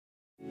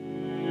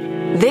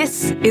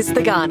This is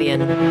The Guardian.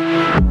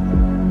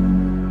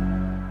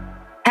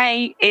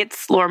 Hey,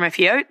 it's Laura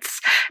Murphy-Oates.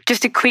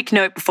 Just a quick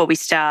note before we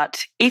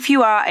start. If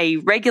you are a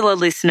regular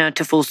listener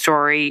to Full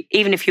Story,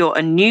 even if you're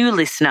a new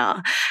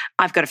listener,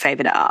 I've got a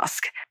favour to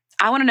ask.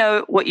 I want to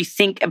know what you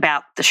think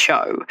about the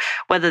show,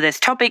 whether there's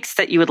topics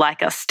that you would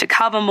like us to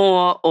cover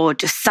more or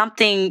just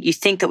something you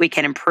think that we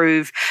can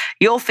improve.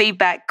 Your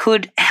feedback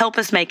could help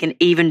us make an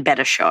even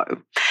better show.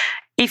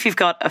 If you've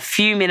got a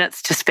few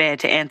minutes to spare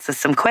to answer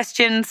some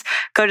questions,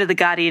 go to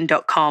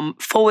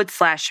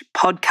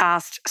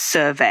theguardian.com/podcast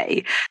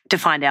survey to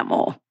find out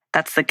more.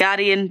 That's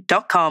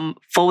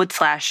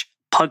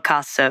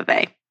theguardian.com/podcast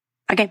survey.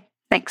 Okay,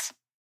 thanks.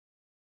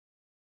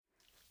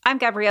 I'm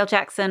Gabrielle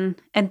Jackson,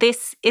 and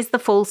this is The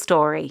Full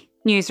Story,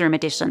 Newsroom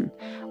Edition,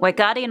 where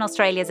Guardian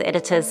Australia's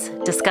editors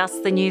discuss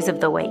the news of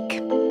the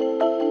week.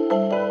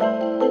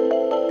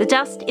 The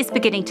dust is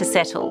beginning to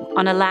settle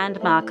on a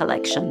landmark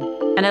election,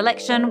 an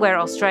election where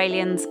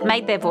Australians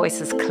made their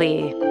voices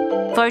clear,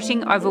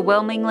 voting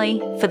overwhelmingly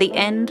for the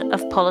end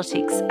of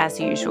politics as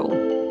usual.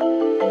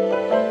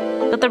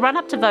 But the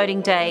run-up to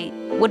voting day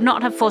would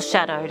not have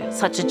foreshadowed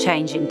such a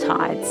change in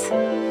tides.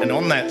 And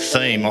on that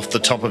theme, off the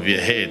top of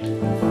your head,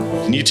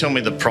 can you tell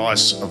me the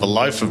price of a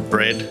loaf of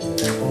bread,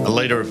 a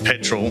litre of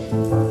petrol,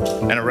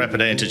 and a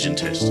rapid antigen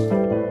test?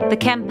 The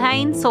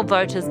campaign saw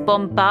voters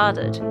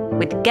bombarded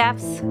with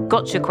gaffes,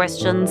 gotcha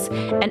questions,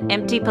 and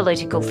empty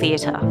political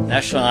theatre.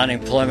 National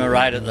unemployment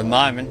rate at the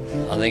moment,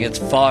 I think it's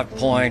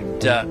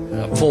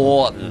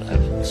 5.4.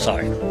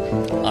 Sorry,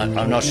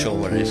 I'm not sure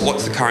what it is.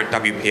 What's the current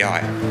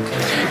WPI?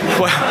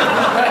 Well,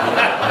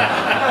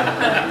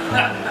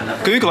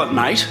 Google it,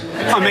 mate.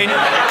 I mean,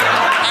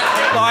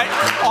 I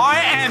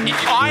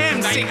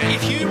am sick.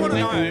 If you want to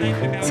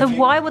know. So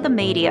why were the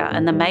media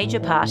and the major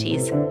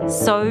parties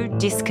so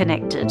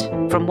disconnected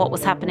from what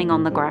was happening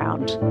on the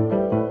ground?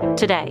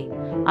 Today,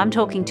 I'm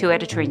talking to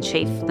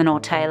Editor-in-Chief Lenore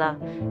Taylor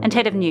and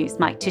Head of News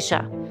Mike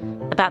Tischer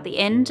about the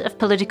end of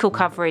political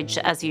coverage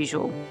as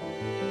usual.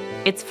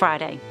 It's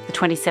Friday, the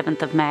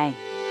 27th of May.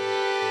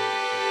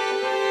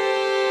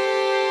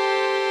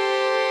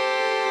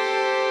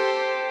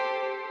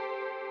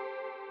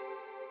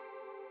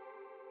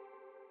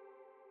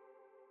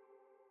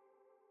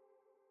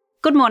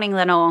 Good morning,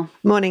 Lenore.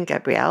 Morning,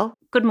 Gabrielle.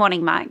 Good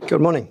morning, Mike.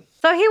 Good morning.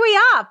 So here we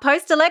are,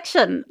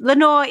 post-election.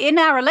 Lenore, in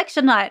our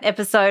election night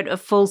episode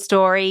of Full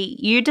Story,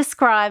 you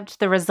described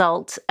the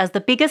result as the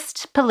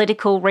biggest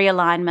political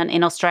realignment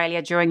in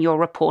Australia during your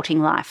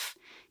reporting life.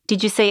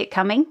 Did you see it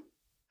coming?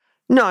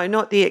 No,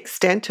 not the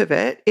extent of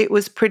it. It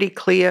was pretty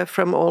clear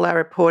from all our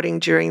reporting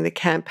during the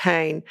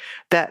campaign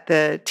that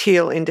the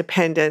Teal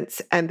Independents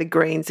and the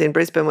Greens in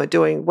Brisbane were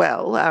doing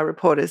well. Our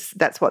reporters,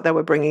 that's what they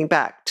were bringing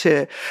back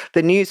to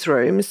the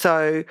newsroom.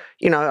 So,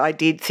 I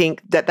did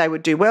think that they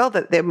would do well,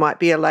 that there might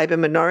be a Labor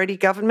minority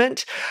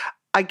government.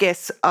 I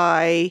guess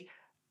I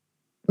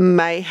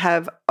may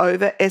have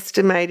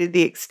overestimated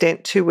the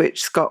extent to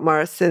which Scott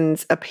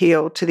Morrison's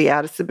appeal to the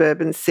outer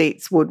suburban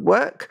seats would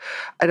work.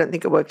 I don't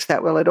think it worked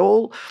that well at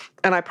all.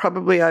 And I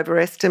probably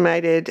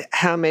overestimated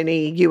how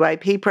many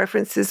UAP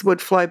preferences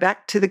would flow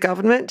back to the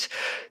government.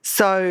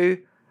 So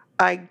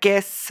I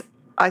guess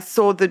I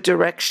saw the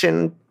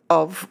direction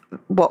of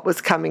what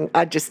was coming.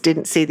 I just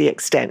didn't see the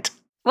extent.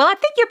 Well, I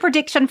think your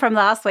prediction from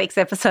last week's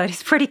episode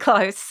is pretty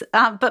close.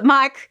 But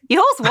Mike,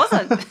 yours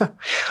wasn't.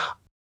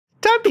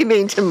 Don't be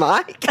mean to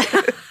Mike.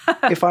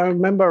 If I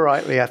remember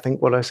rightly, I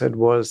think what I said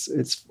was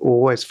it's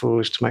always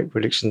foolish to make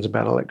predictions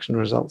about election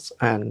results.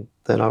 And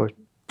then I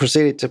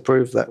proceeded to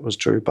prove that was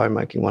true by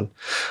making one.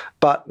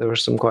 But there were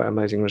some quite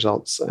amazing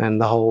results.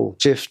 And the whole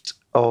shift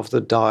of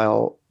the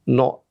dial,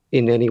 not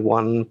in any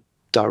one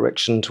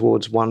direction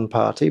towards one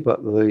party,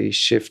 but the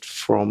shift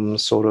from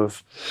sort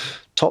of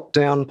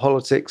top-down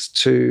politics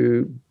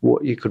to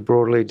what you could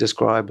broadly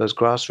describe as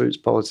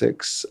grassroots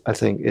politics, I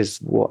think, is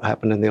what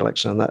happened in the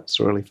election, and that's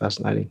really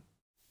fascinating.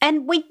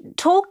 And we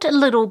talked a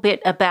little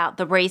bit about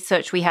the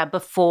research we had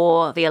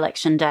before the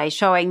election day,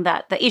 showing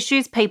that the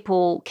issues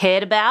people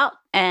cared about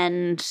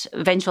and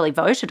eventually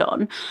voted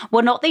on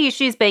were not the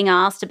issues being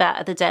asked about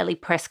at the daily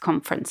press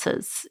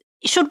conferences.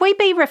 Should we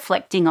be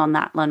reflecting on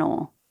that,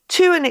 Lenore?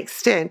 To an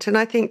extent, and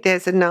I think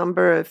there's a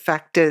number of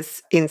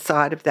factors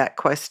inside of that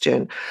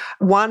question.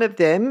 One of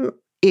them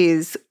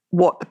is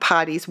what the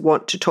parties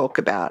want to talk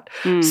about.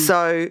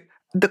 So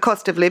the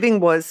cost of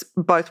living was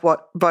both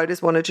what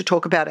voters wanted to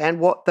talk about and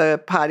what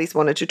the parties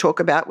wanted to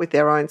talk about with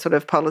their own sort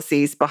of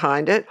policies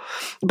behind it.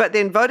 But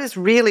then voters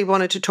really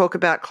wanted to talk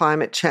about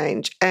climate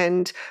change,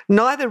 and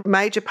neither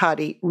major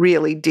party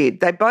really did.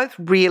 They both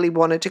really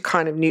wanted to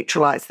kind of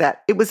neutralise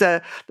that.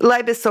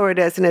 Labor saw it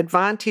as an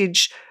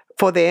advantage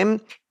for them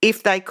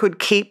if they could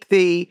keep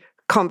the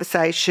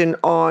conversation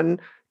on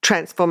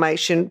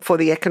transformation for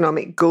the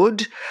economic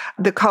good.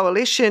 The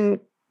coalition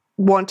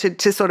wanted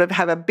to sort of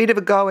have a bit of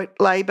a go at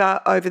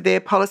Labor over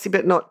their policy,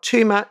 but not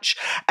too much,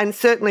 and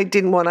certainly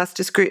didn't want us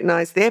to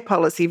scrutinise their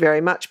policy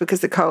very much because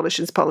the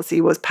coalition's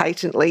policy was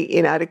patently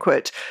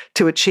inadequate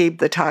to achieve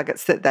the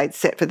targets that they'd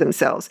set for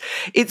themselves.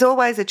 It's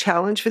always a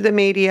challenge for the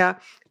media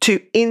to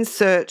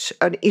insert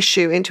an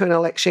issue into an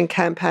election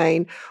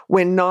campaign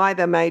when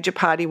neither major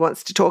party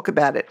wants to talk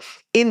about it.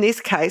 In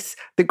this case,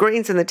 the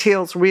Greens and the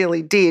Teals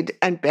really did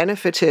and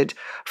benefited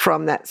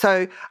from that.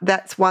 So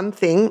that's one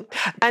thing.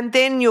 And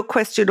then your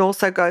question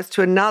also goes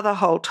to another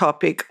whole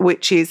topic,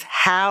 which is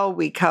how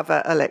we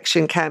cover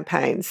election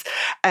campaigns.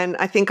 And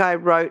I think I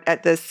wrote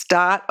at the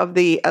start of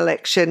the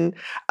election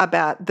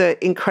about the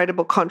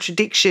incredible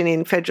contradiction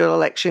in federal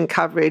election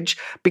coverage,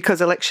 because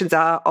elections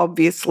are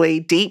obviously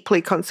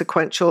deeply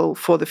consequential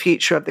for the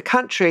future of the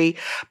country,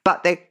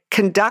 but they're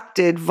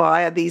conducted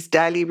via these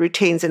daily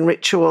routines and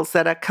rituals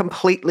that are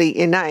completely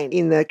inane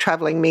in the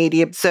travelling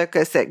media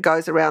circus that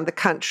goes around the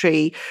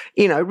country,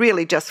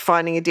 really just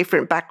finding a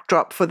different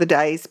backdrop for the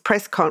day's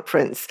press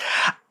conference.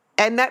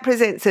 And that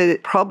presents a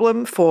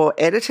problem for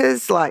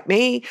editors like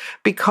me,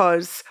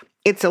 because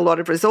it's a lot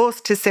of resource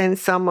to send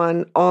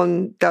someone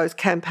on those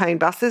campaign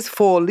buses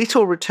for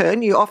little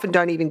return. You often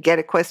don't even get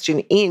a question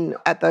in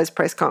at those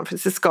press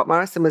conferences. Scott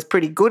Morrison was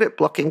pretty good at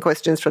blocking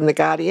questions from The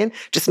Guardian,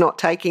 just not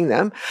taking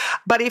them.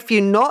 But if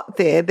you're not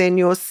there, then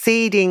you're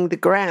ceding the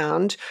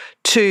ground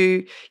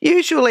to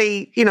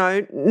usually,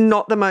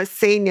 not the most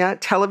senior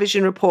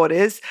television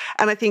reporters.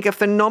 And I think a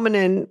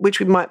phenomenon, which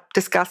we might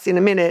discuss in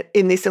a minute,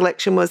 in this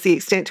election was the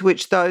extent to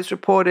which those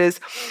reporters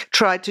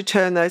tried to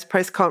turn those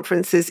press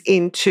conferences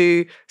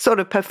into sort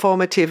of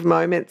performative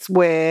moments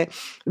where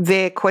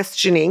their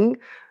questioning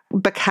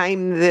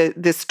became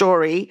the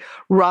story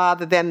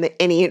rather than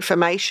any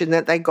information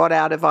that they got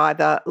out of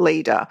either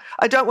leader.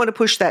 I don't want to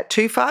push that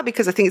too far,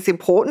 because I think it's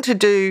important to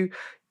do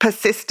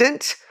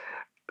persistent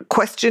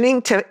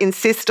questioning to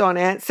insist on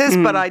answers,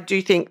 but I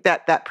do think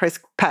that press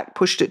pack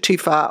pushed it too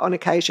far on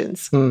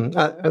occasions. And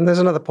there's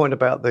another point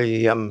about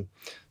the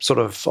sort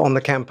of on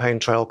the campaign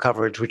trail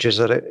coverage, which is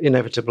that it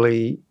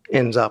inevitably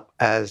ends up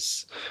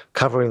as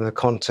covering the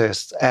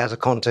contest as a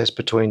contest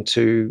between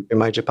two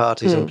major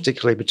parties, and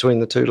particularly between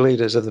the two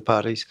leaders of the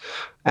parties.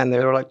 And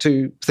there are like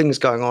two things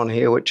going on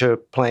here which are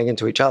playing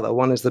into each other.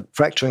 One is the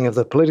fracturing of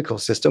the political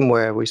system,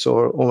 where we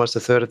saw almost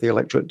a third of the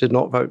electorate did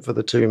not vote for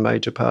the two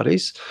major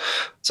parties.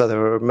 So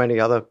there are many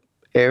other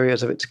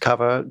areas of it to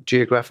cover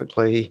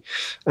geographically.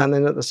 And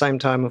then at the same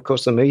time, of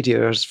course, the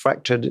media is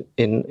fractured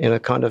in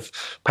a kind of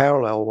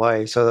parallel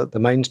way, so that the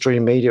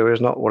mainstream media is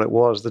not what it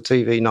was. The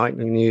TV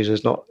nightly news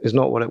is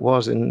not what it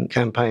was in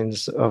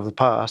campaigns of the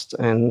past.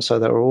 And so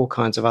there are all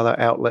kinds of other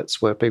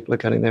outlets where people are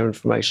getting their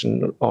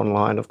information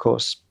online, of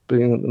course,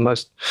 being the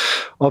most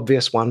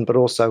obvious one, but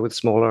also with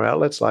smaller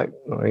outlets like,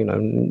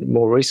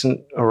 more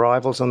recent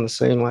arrivals on the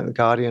scene like The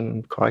Guardian,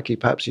 and crikey,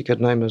 perhaps you could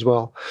name as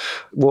well.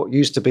 What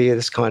used to be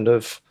this kind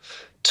of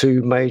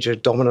two major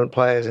dominant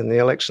players in the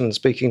election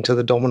speaking to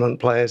the dominant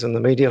players in the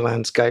media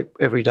landscape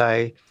every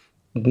day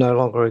no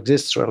longer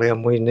exists really,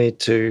 and we need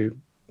to,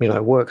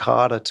 work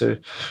harder to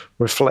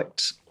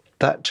reflect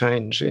that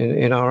change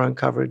in our own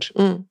coverage.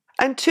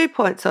 And 2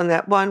 points on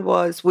that. One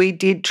was we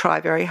did try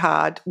very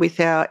hard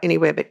with our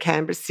Anywhere But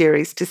Canberra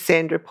series to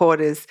send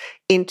reporters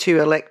into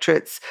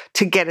electorates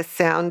to get a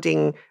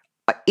sounding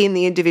in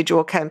the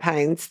individual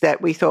campaigns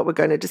that we thought were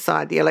going to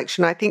decide the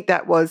election. I think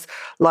that was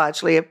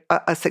largely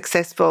a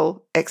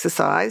successful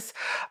exercise.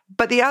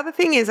 But the other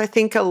thing is, I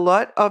think a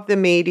lot of the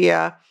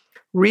media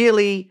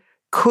really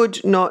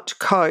could not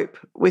cope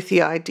with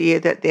the idea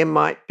that there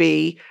might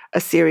be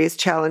a serious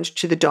challenge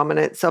to the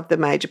dominance of the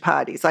major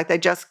parties. Like, they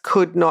just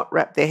could not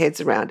wrap their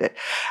heads around it.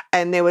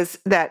 And there was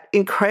that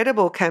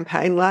incredible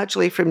campaign,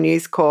 largely from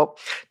News Corp,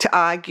 to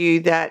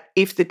argue that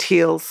if the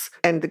Teals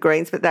and the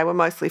Greens, but they were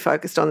mostly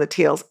focused on the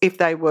Teals, if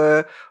they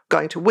were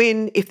going to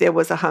win, if there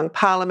was a hung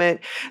parliament,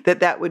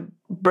 that would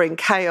bring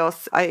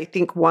chaos. I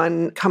think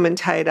one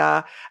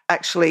commentator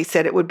actually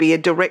said it would be a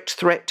direct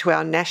threat to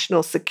our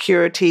national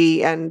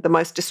security and the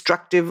most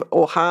destructive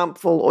or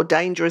harmful or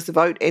dangerous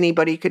vote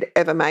anybody could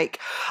ever make.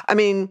 I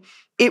mean,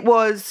 it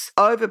was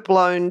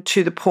overblown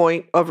to the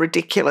point of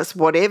ridiculous.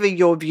 Whatever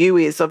your view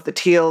is of the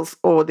Teals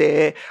or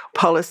their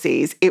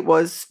policies, it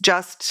was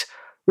just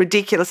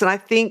ridiculous. And I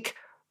think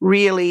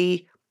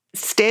really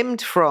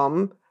stemmed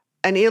from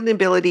an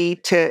inability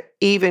to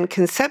even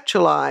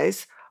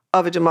conceptualise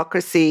of a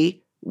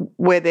democracy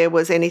where there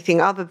was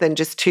anything other than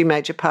just two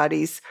major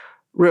parties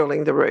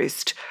ruling the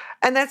roost.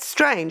 And that's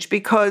strange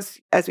because,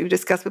 as we've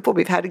discussed before,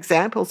 we've had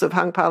examples of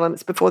hung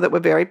parliaments before that were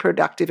very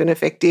productive and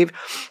effective.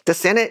 The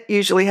Senate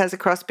usually has a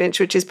crossbench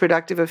which is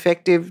productive,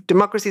 effective.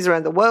 Democracies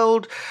around the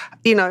world,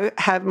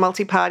 have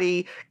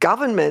multi-party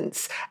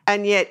governments.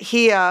 And yet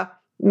here,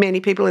 many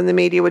people in the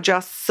media were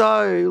just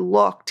so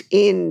locked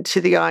into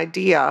the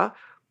idea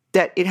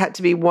that it had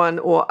to be one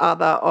or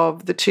other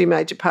of the two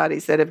major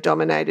parties that have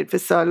dominated for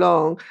so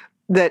long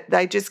that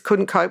they just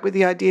couldn't cope with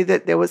the idea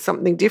that there was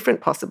something different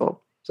possible.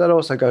 So that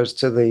also goes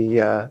to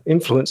the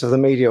influence of the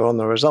media on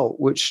the result,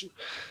 which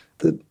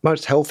the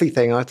most healthy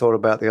thing I thought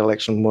about the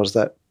election was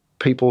that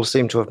people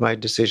seem to have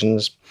made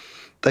decisions.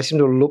 They seem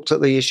to have looked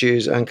at the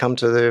issues and come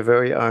to their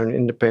very own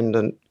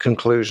independent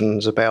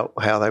conclusions about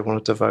how they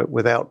wanted to vote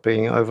without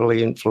being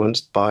overly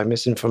influenced by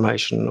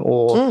misinformation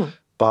or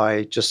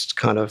by just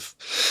kind of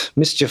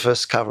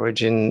mischievous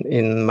coverage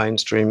in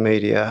mainstream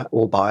media,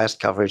 or biased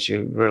coverage,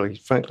 you really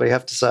frankly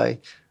have to say,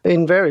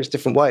 in various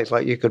different ways.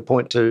 Like you could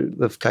point to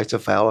the case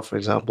of Fowler, for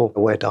example,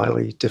 where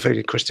Daly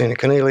defeated Christina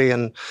Keneally,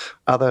 and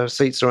other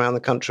seats around the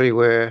country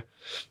where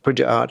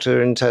Bridget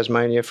Archer in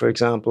Tasmania, for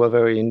example, a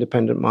very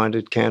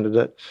independent-minded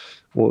candidate,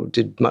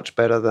 did much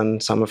better than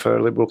some of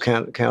her Liberal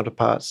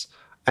counterparts.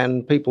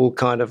 And people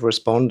kind of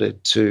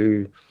responded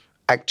to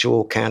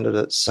actual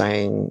candidates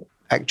saying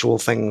actual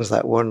things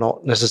that were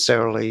not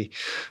necessarily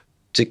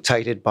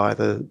dictated by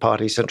the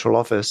party central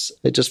office.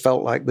 It just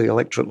felt like the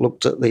electorate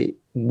looked at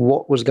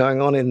what was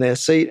going on in their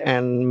seat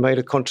and made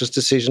a conscious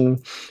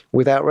decision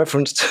without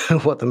reference to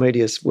what the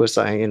media were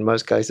saying in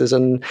most cases.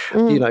 And,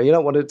 you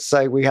don't want to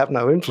say we have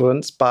no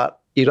influence, but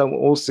you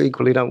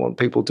equally don't want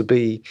people to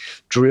be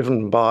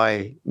driven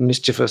by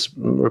mischievous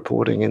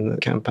reporting in the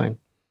campaign.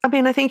 I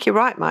mean, I think you're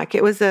right, Mike.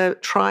 It was a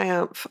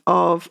triumph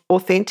of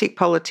authentic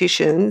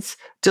politicians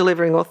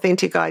delivering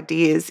authentic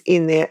ideas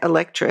in their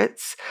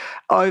electorates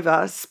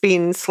over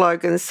spin,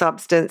 slogans,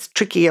 substance,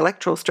 tricky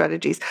electoral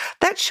strategies.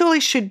 That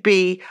surely should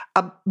be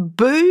a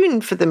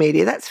boon for the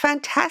media. That's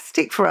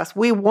fantastic for us.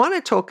 We want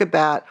to talk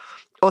about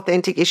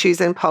authentic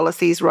issues and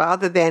policies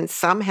rather than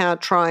somehow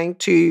trying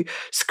to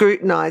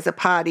scrutinise a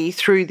party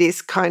through this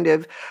kind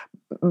of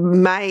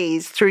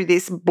maze, through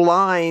this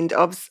blind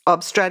of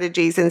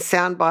strategies and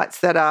sound bites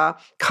that are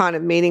kind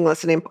of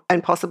meaningless and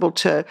impossible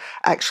to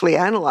actually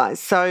analyse.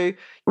 So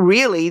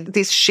really,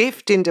 this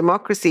shift in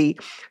democracy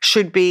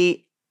should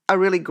be a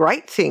really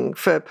great thing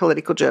for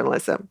political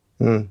journalism.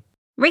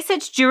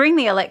 Research during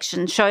the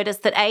election showed us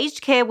that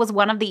aged care was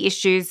one of the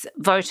issues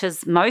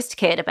voters most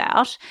cared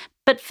about,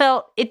 but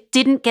felt it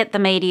didn't get the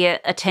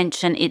media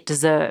attention it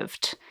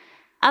deserved.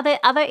 Are there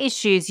other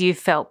issues you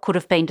felt could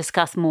have been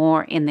discussed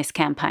more in this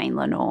campaign,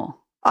 Lenore?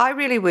 I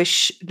really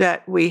wish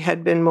that we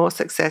had been more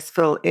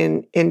successful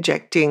in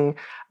injecting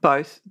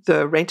both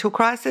the rental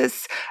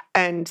crisis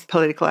and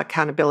political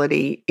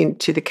accountability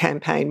into the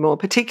campaign more,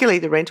 particularly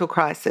the rental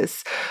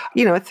crisis.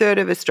 A third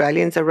of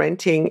Australians are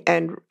renting,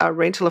 and our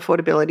rental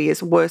affordability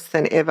is worse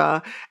than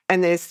ever.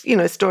 And there's,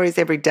 stories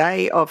every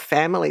day of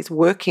families,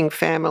 working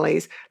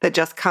families, that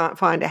just can't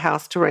find a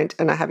house to rent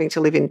and are having to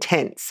live in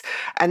tents.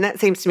 And that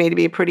seems to me to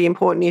be a pretty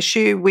important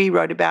issue. We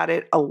wrote about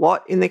it a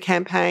lot in the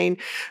campaign.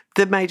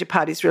 The major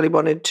parties really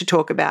wanted to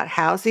talk about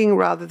housing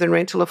rather than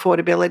rental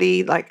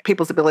affordability, like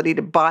people's ability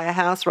to buy a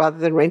house rather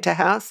than rent a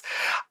house.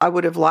 I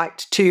would have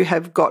liked to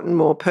have gotten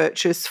more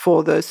purchase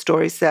for those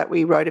stories that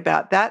we wrote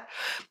about that.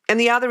 And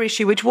the other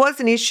issue, which was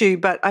an issue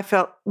but I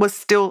felt was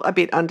still a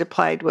bit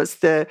underplayed, was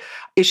the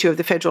issue of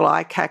the federal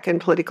ICAC and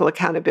political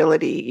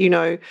accountability.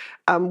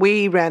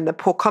 We ran the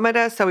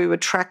Porcometer, so we were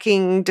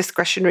tracking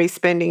discretionary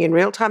spending in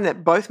real time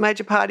that both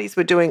major parties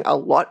were doing a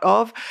lot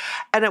of.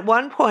 And at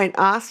one point,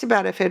 asked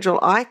about a federal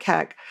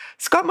ICAC,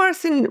 Scott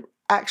Morrison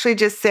actually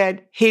just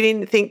said he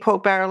didn't think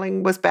pork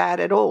barrelling was bad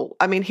at all.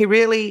 I mean, he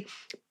really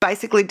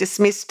basically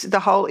dismissed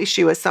the whole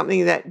issue as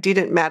something that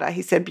didn't matter.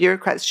 He said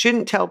bureaucrats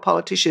shouldn't tell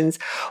politicians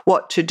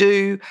what to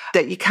do,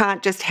 that you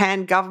can't just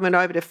hand government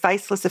over to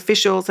faceless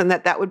officials, and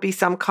that would be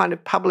some kind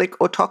of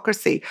public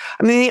autocracy.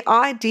 I mean, the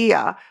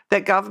idea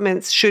that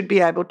governments should be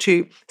able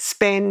to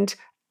spend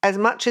as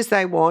much as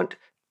they want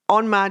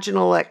on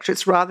marginal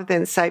electorates rather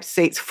than safe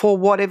seats for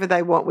whatever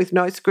they want with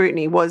no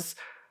scrutiny was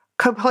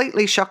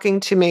completely shocking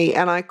to me,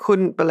 and I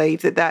couldn't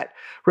believe that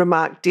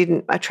remark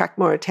didn't attract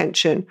more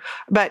attention.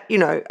 But,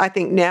 I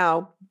think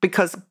now,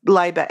 because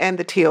Labor and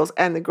the Teals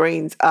and the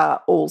Greens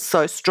are all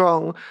so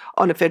strong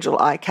on a federal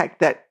ICAC,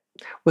 that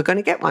we're going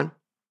to get one.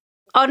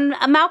 On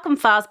a Malcolm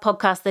Farr's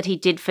podcast that he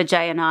did for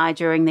J&I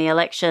during the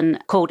election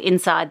called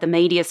Inside the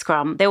Media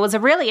Scrum, there was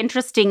a really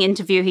interesting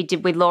interview he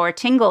did with Laura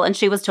Tingle, and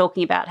she was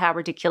talking about how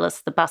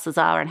ridiculous the buses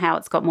are and how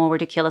it's got more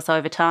ridiculous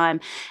over time.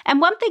 And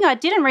one thing I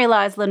didn't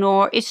realise,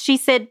 Lenore, is she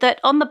said that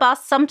on the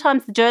bus,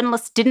 sometimes the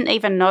journalists didn't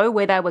even know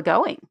where they were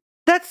going.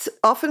 That's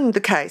often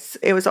the case.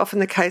 It was often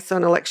the case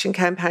on election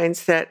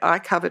campaigns that I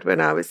covered when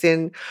I was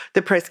in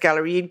the press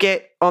gallery. You'd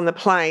get on the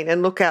plane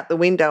and look out the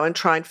window and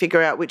try and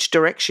figure out which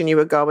direction you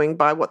were going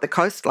by what the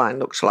coastline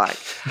looked like.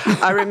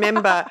 I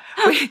remember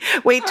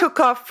we took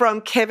off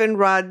from Kevin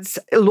Rudd's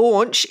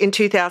launch in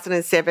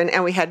 2007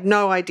 and we had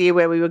no idea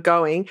where we were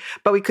going,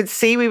 but we could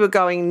see we were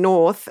going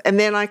north, and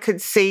then I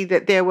could see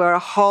that there were a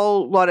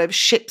whole lot of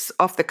ships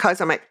off the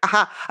coast. I'm like,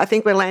 I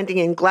think we're landing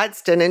in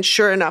Gladstone, and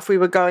sure enough, we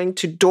were going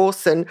to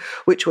Dawson,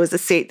 which was a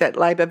seat that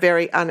Labor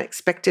very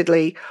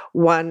unexpectedly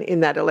won in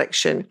that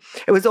election.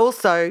 It was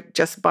also,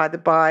 just by the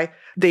by,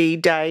 the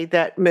day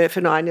that Murph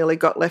and I nearly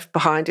got left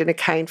behind in a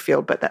cane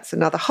field, but that's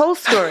another whole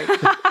story.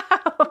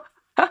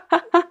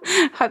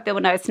 Hope there were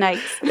no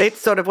snakes. It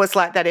sort of was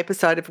like that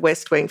episode of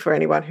West Wing, for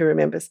anyone who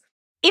remembers.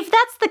 If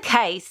that's the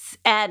case,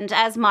 and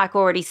as Mike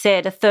already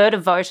said, a third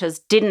of voters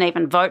didn't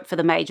even vote for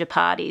the major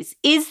parties,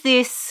 is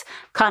this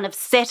kind of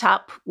set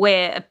up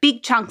where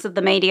big chunks of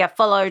the media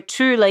follow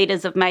two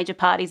leaders of major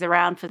parties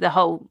around for the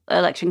whole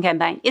election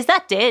campaign? Is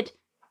that dead?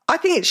 I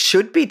think it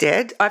should be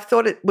dead. I've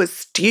thought it was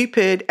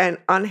stupid and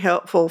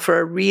unhelpful for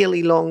a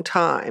really long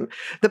time.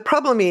 The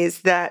problem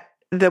is that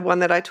the one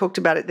that I talked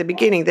about at the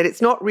beginning, that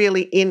it's not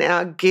really in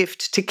our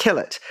gift to kill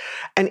it.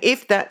 And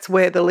if that's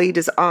where the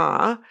leaders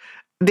are,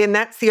 then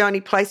that's the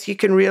only place you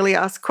can really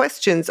ask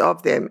questions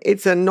of them.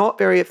 It's a not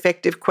very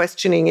effective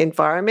questioning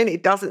environment.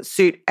 It doesn't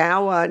suit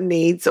our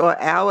needs or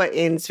our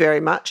ends very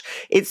much.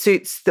 It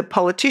suits the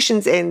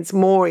politicians' ends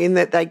more in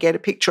that they get a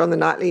picture on the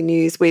nightly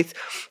news with,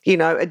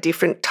 a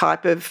different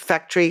type of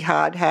factory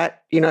hard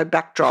hat,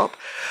 backdrop.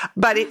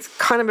 But it's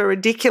kind of a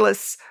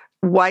ridiculous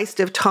waste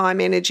of time,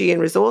 energy and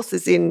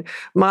resources in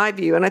my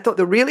view. And I thought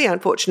the really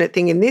unfortunate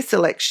thing in this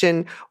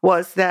election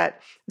was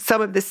that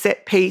some of the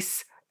set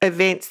piece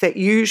events that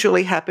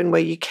usually happen where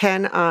you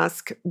can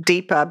ask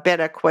deeper,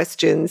 better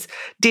questions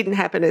didn't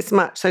happen as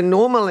much. So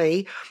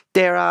normally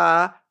there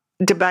are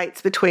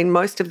debates between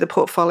most of the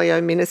portfolio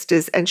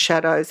ministers and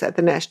shadows at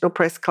the National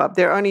Press Club.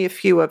 There are only a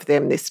few of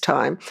them this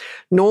time.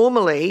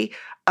 Normally,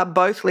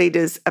 both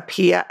leaders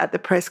appear at the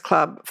press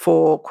club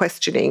for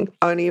questioning.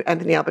 Only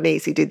Anthony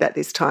Albanese did that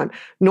this time.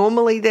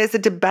 Normally there's a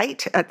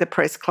debate at the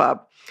press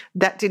club.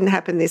 That didn't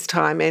happen this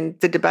time, and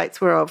the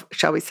debates were of,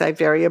 shall we say,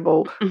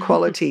 variable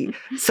quality.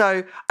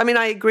 So,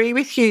 I agree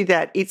with you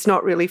that it's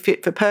not really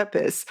fit for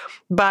purpose,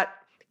 but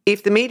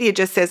if the media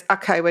just says,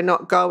 okay, we're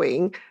not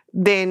going,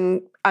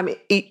 then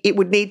it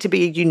would need to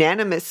be a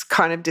unanimous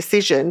kind of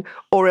decision,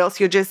 or else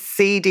you're just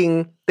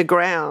ceding the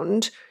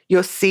ground,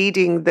 you're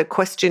ceding the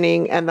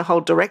questioning and the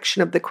whole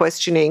direction of the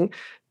questioning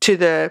to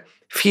the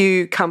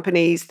few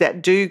companies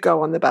that do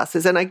go on the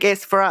buses. And I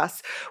guess for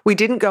us, we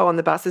didn't go on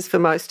the buses for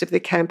most of the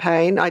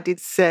campaign. I did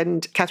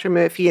send Catherine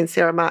Murphy and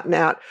Sarah Martin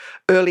out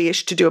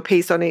early-ish to do a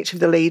piece on each of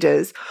the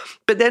leaders.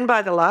 But then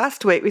by the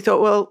last week, we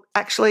thought, well,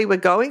 actually, we're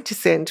going to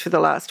send for the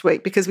last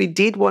week because we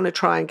did want to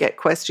try and get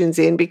questions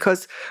in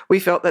because we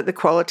felt that the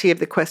quality of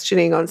the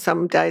questioning on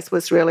some days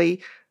was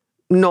really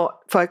not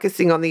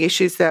focusing on the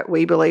issues that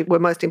we believe were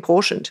most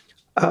important.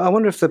 I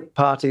wonder if the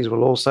parties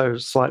will also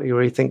slightly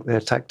rethink their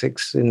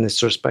tactics in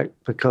this respect,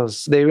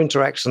 because their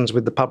interactions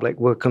with the public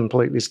were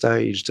completely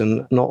staged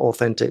and not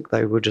authentic.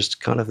 They were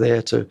just kind of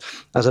there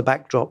as a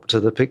backdrop to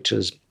the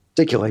pictures,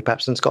 particularly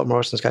perhaps in Scott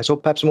Morrison's case, or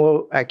perhaps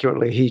more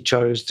accurately, he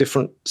chose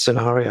different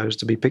scenarios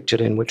to be pictured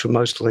in, which were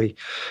mostly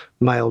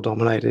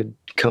male-dominated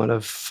kind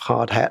of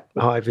hard hat,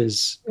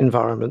 high-vis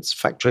environments,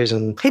 factories.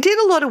 And he did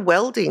a lot of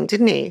welding,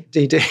 didn't he?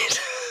 He did.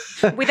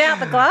 Without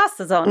the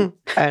glasses on.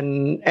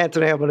 And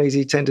Anthony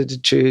Albanese tended to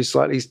choose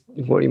slightly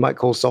what you might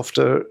call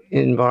softer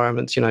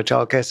environments,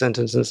 childcare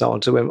centres and so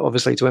on, to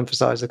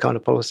emphasise the kind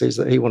of policies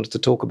that he wanted to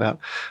talk about.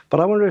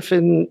 But I wonder if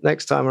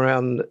next time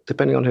around,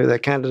 depending on who their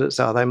candidates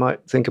are, they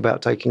might think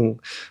about taking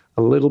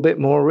a little bit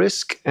more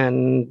risk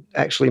and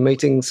actually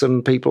meeting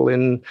some people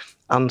in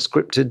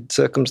unscripted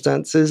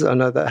circumstances. I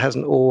know that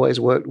hasn't always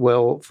worked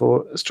well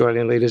for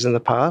Australian leaders in the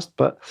past,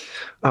 but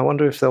I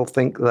wonder if they'll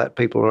think that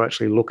people are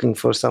actually looking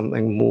for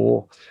something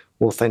more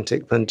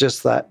authentic than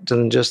just that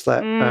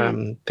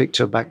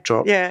picture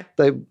backdrop. Yeah.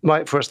 They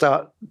might, for a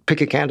start, pick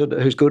a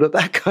candidate who's good at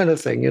that kind of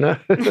thing, Yeah.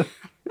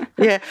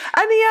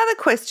 And the other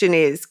question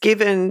is,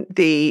 given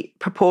the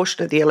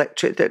proportion of the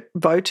electorate that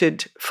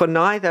voted for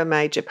neither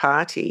major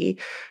party,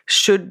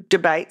 should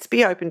debates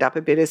be opened up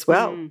a bit as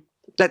well?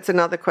 That's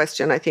another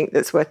question I think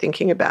that's worth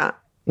thinking about.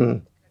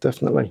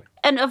 Definitely.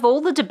 And of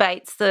all the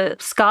debates, the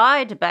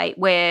Sky debate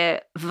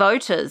where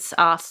voters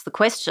asked the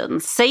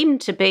questions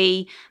seemed to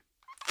be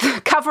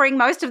covering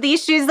most of the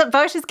issues that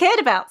voters cared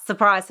about.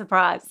 Surprise,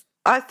 surprise.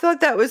 I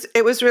thought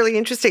it was really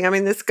interesting.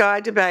 The Sky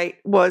debate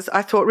was,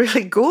 I thought,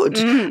 really good.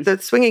 The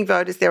swinging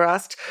voters there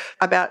asked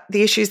about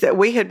the issues that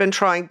we had been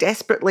trying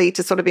desperately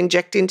to sort of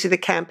inject into the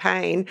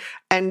campaign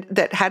and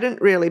that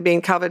hadn't really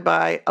been covered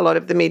by a lot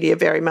of the media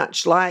very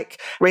much, like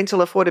rental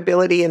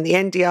affordability and the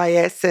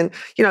NDIS and,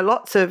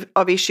 lots of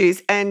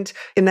issues. And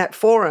in that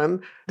forum,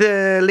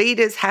 the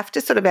leaders have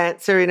to sort of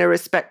answer in a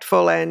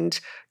respectful and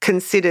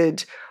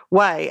considered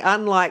way,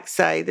 unlike,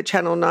 say, the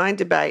Channel 9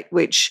 debate,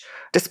 which,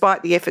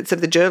 despite the efforts of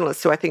the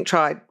journalists, who I think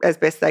tried as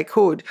best they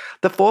could,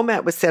 the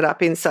format was set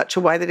up in such a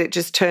way that it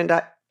just turned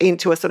up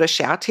into a sort of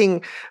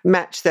shouting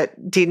match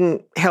that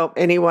didn't help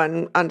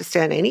anyone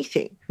understand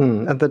anything.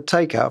 And the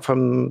takeout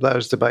from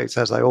those debates,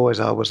 as they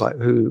always are, was like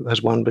who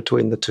has won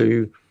between the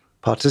two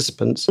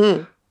participants.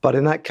 But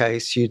in that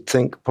case, you'd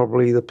think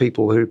probably the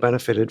people who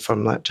benefited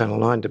from that Channel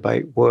 9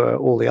 debate were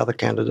all the other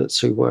candidates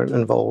who weren't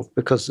involved,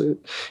 because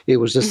it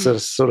was just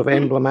sort of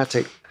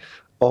emblematic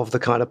of the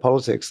kind of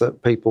politics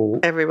that people,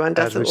 everyone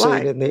doesn't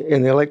like, in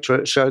the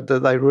electorate, showed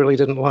that they really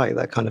didn't like.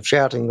 That kind of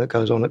shouting that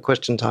goes on at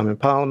question time in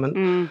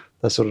Parliament.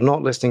 They're sort of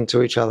not listening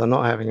to each other,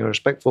 not having a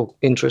respectful,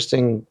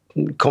 interesting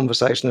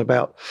conversation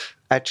about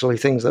actually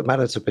things that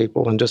matter to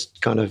people, and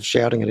just kind of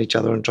shouting at each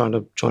other and trying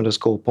to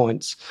score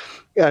points.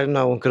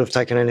 No one could have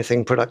taken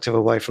anything productive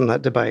away from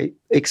that debate,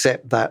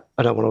 except that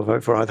I don't want to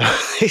vote for either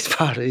of these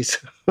parties.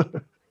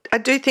 I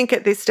do think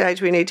at this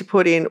stage we need to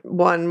put in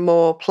one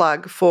more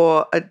plug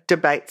for a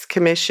debates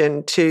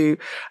commission to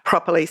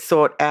properly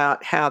sort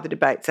out how the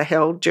debates are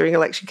held during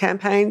election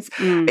campaigns.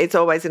 It's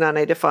always an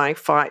unedifying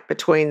fight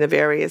between the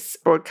various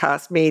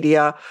broadcast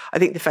media. I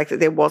think the fact that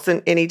there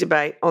wasn't any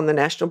debate on the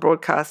national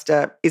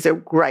broadcaster is a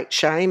great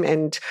shame,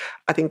 and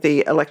I think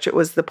the electorate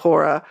was the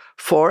poorer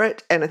for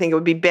it. And I think it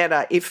would be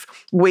better if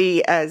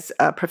we as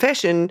a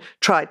profession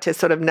tried to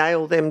sort of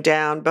nail them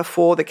down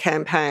before the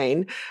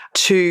campaign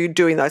to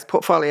doing those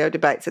portfolio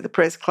debates at the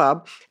Press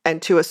Club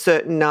and to a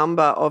certain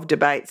number of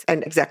debates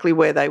and exactly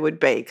where they would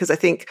be. Because I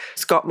think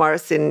Scott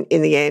Morrison,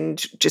 in the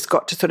end, just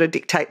got to sort of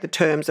dictate the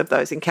terms of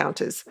those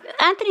encounters.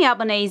 Anthony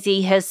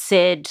Albanese has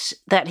said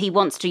that he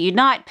wants to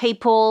unite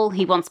people,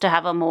 he wants to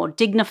have a more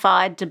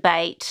dignified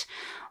debate.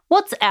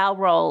 What's our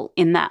role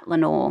in that,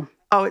 Lenore?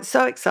 Oh, it's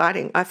so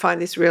exciting. I find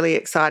this really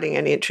exciting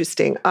and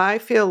interesting. I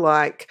feel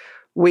like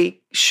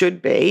we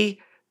should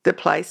be the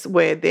place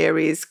where there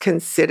is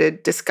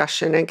considered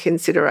discussion and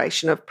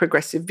consideration of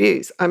progressive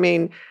views. I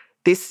mean,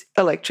 this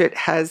electorate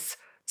has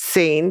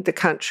seen the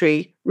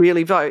country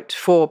really vote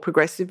for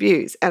progressive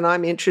views, and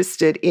I'm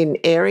interested in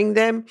airing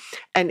them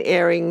and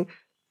airing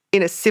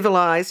in a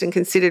civilised and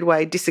considered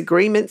way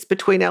disagreements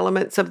between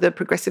elements of the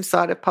progressive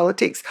side of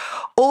politics,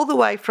 all the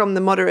way from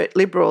the moderate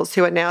Liberals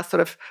who are now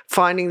sort of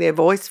finding their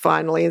voice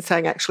finally and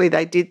saying actually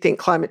they did think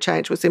climate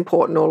change was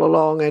important all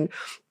along, and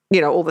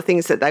all the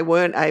things that they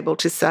weren't able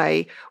to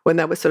say when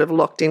they were sort of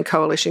locked in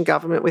coalition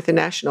government with the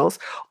Nationals,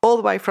 all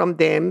the way from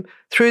them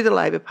through the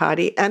Labor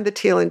Party and the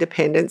Teal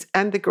Independents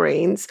and the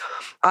Greens.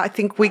 I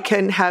think we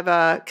can have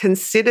a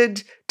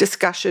considered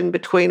discussion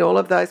between all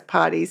of those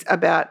parties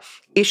about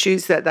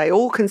issues that they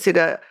all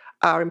consider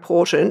are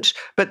important,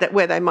 but that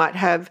where they might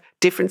have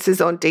differences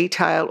on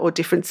detail or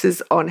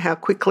differences on how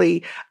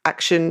quickly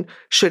action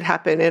should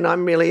happen. And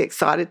I'm really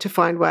excited to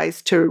find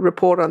ways to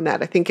report on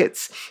that. I think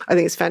it's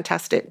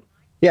fantastic.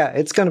 Yeah,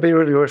 it's going to be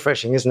really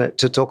refreshing, isn't it,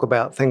 to talk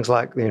about things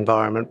like the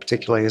environment,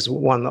 particularly, is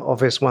one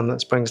obvious one that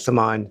springs to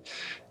mind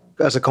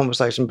as a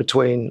conversation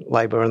between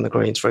Labor and the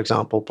Greens, for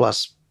example,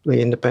 plus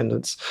the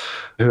Independents,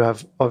 who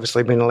have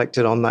obviously been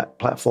elected on that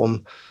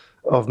platform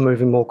of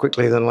moving more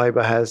quickly than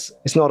Labor has.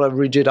 It's not a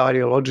rigid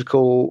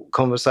ideological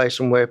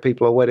conversation where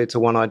people are wedded to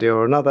one idea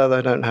or another.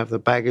 They don't have the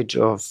baggage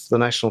of the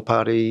National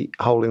Party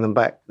holding them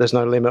back. There's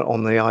no limit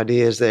on the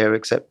ideas there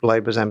except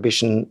Labor's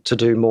ambition to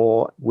do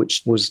more,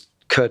 which was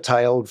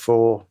curtailed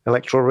for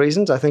electoral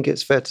reasons, I think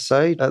it's fair to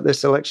say, at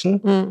this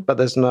election. But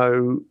there's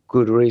no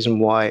good reason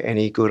why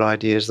any good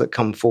ideas that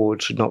come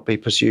forward should not be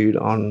pursued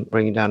on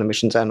bringing down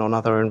emissions and on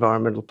other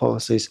environmental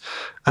policies.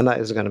 And that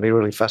is going to be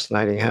really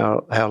fascinating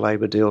how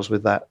Labor deals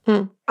with that.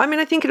 I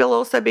mean, I think it'll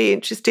also be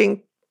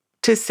interesting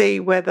to see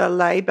whether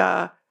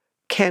Labor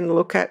can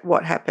look at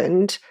what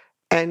happened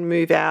and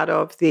move out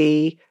of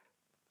the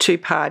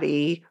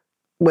two-party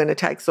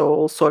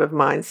winner-takes-all sort of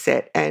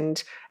mindset.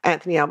 And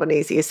Anthony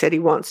Albanese has said he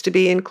wants to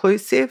be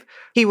inclusive.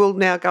 He will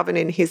now govern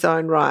in his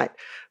own right.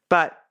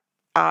 But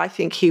I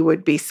think he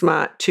would be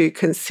smart to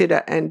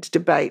consider and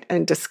debate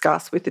and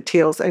discuss with the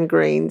Teals and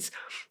Greens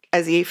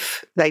as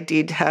if they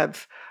did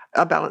have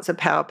a balance of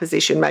power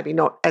position, maybe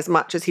not as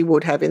much as he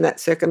would have in that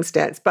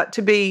circumstance, but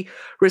to be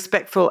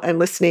respectful and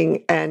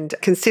listening and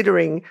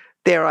considering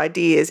their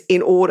ideas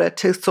in order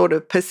to sort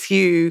of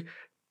pursue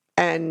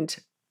and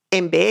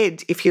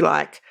embed, if you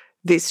like,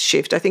 this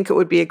shift. I think it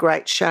would be a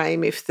great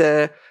shame if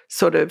the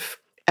sort of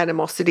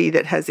animosity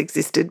that has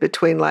existed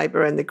between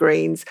Labor and the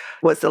Greens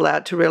was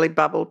allowed to really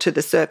bubble to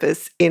the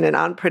surface in an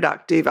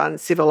unproductive,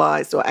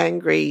 uncivilised or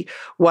angry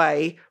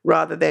way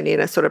rather than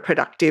in a sort of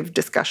productive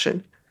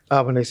discussion.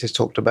 Albanese has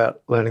talked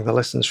about learning the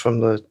lessons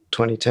from the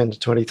 2010 to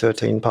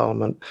 2013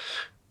 Parliament,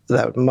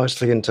 that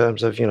mostly in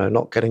terms of,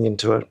 not getting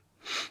into a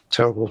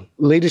terrible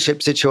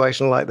leadership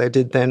situation like they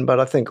did then, but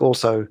I think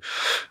also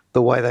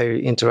the way they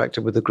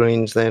interacted with the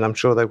Greens then, I'm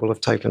sure they will have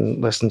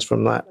taken lessons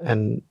from that,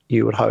 and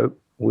you would hope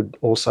would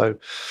also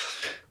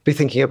be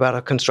thinking about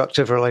a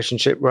constructive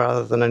relationship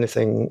rather than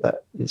anything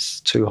that is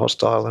too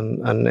hostile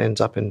and ends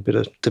up in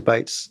bitter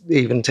debates,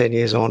 even 10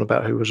 years on,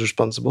 about who was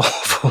responsible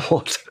for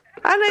what.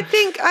 And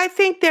I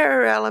think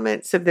there are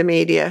elements of the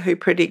media who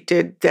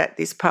predicted that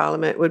this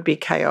Parliament would be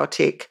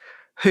chaotic,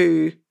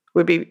 who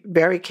would be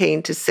very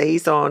keen to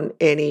seize on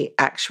any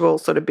actual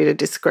sort of bit of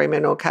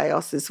disagreement or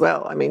chaos as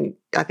well. I mean,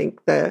 I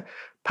think the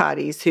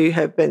parties who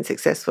have been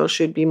successful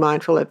should be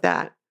mindful of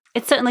that.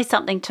 It's certainly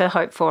something to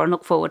hope for and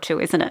look forward to,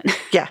 isn't it?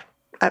 Yeah,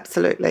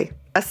 absolutely.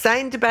 A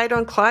sane debate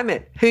on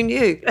climate. Who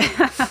knew?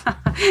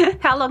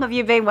 How long have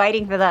you been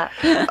waiting for that?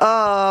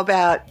 Oh,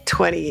 about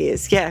 20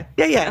 years. Yeah,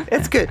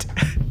 it's good.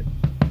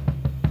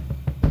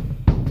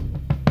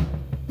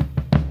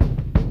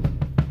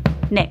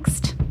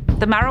 Next,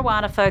 the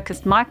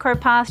marijuana-focused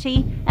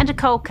micro-party and a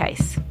cold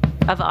case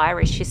of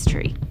Irish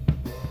history.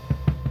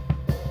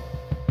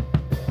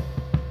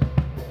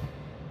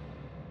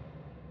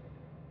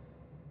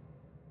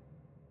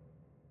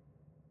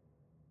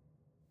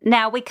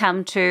 Now we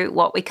come to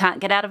what we can't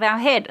get out of our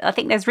head. I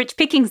think there's rich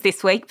pickings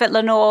this week, but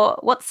Lenore,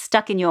 what's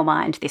stuck in your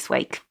mind this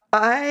week?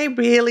 I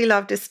really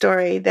loved a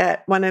story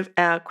that one of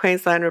our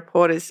Queensland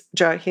reporters,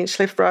 Joe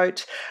Hinchliffe,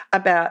 wrote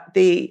about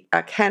the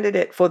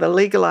candidate for the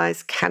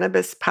legalised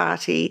cannabis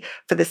party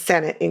for the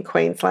Senate in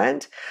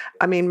Queensland.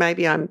 I mean,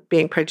 maybe I'm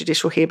being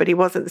prejudicial here, but he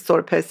wasn't the sort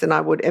of person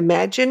I would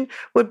imagine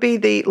would be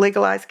the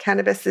legalised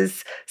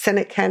cannabis's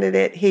Senate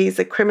candidate. He's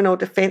a criminal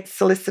defence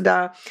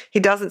solicitor.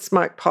 He doesn't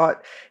smoke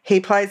pot. He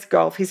plays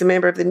golf. He's a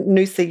member of the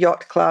Noosa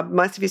Yacht Club.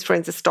 Most of his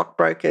friends are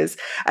stockbrokers.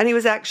 And he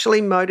was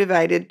actually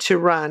motivated to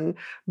run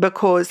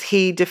because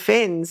he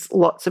defends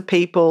lots of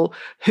people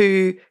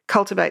who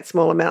cultivate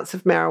small amounts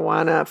of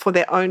marijuana for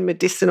their own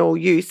medicinal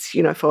use,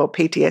 you know, for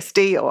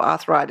PTSD or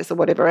arthritis or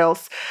whatever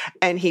else.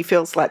 And he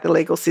feels like the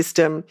legal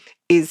system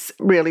is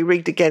really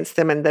rigged against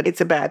them and that it's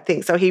a bad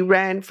thing. So he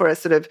ran for a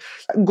sort of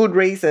good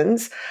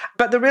reasons.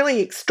 But the really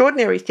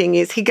extraordinary thing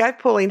is he gave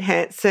Pauline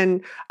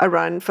Hanson a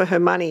run for her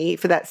money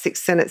for that 6th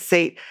Senate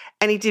seat,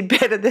 and he did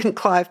better than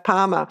Clive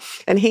Palmer.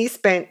 And he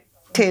spent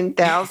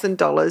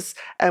 $10,000,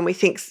 and we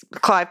think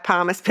Clive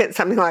Palmer spent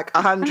something like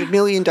 $100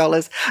 million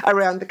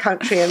around the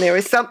country. And there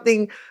is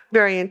something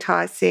very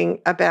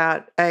enticing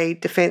about a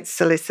defence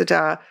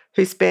solicitor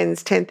who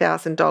spends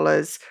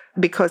 $10,000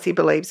 because he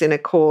believes in a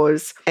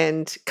cause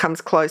and comes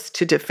close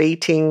to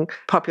defeating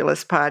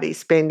populist parties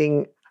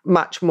spending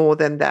much more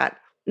than that.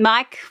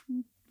 Mike,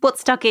 what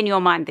stuck in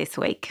your mind this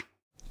week?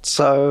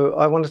 So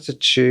I wanted to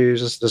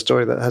choose a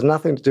story that has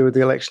nothing to do with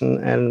the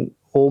election and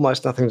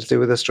almost nothing to do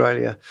with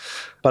Australia,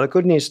 but a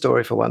good news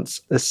story for once.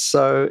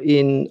 So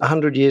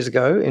 100 years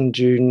ago, in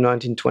June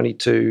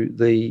 1922,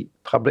 the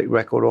Public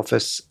Record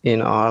Office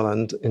in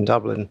Ireland, in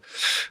Dublin,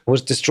 was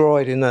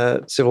destroyed in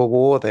the Civil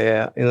War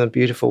there in a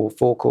beautiful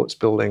Four Courts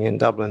building in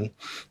Dublin,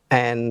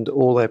 and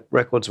all their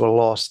records were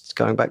lost,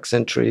 going back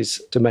centuries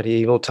to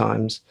medieval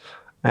times.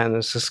 And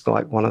it's just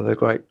like one of the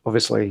great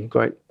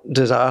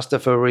disaster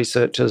for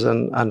researchers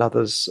and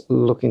others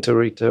looking to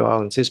read to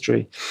Ireland's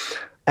history.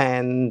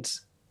 And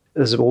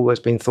there's always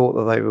been thought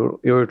that they were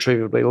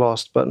irretrievably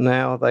lost, but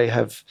now they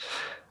have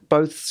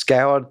both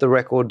scoured the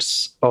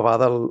records of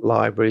other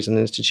libraries and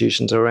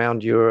institutions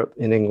around Europe,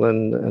 in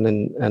England and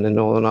in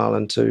Northern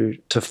Ireland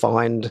to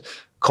find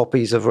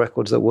copies of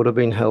records that would have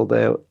been held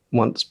there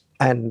once,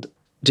 and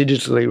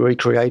digitally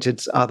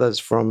recreated others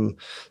from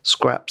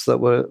scraps that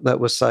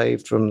were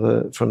saved from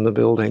the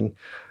building,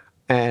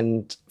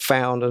 and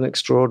found an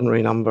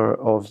extraordinary number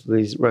of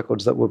these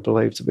records that were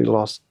believed to be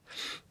lost.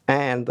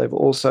 And they've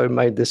also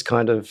made this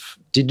kind of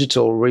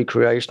digital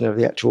recreation of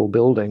the actual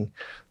building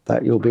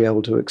that you'll be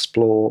able to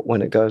explore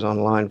when it goes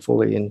online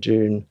fully in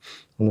June,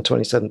 on the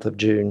 27th of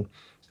June.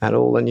 And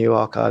all the new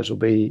archives will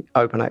be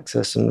open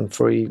access and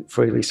freely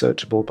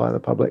searchable by the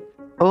public.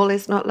 All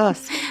is not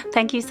lost.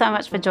 Thank you so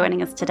much for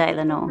joining us today,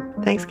 Lenore.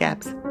 Thanks,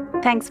 Gabs.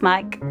 Thanks,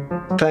 Mike.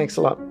 Thanks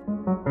a lot.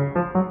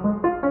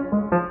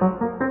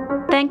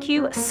 Thank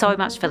you so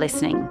much for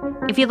listening.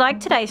 If you like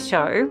today's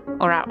show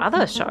or our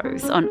other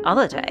shows on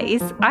other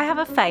days, I have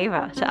a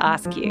favour to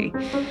ask you.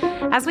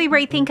 As we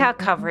rethink our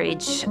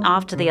coverage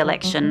after the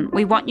election,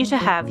 we want you to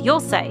have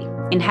your say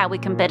in how we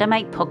can better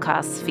make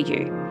podcasts for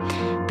you.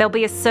 There'll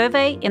be a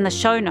survey in the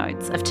show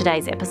notes of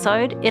today's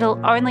episode.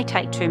 It'll only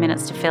take 2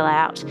 minutes to fill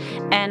out,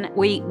 and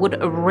we would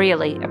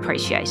really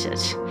appreciate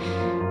it.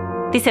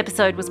 This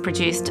episode was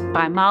produced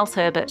by Miles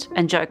Herbert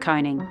and Joe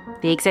Koning.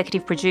 The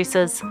executive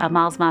producers are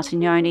Miles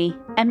Martignoni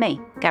and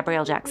me,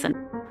 Gabrielle Jackson.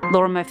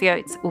 Laura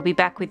Murphy-Oates will be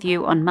back with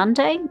you on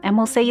Monday, and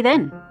we'll see you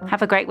then.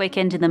 Have a great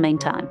weekend in the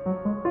meantime.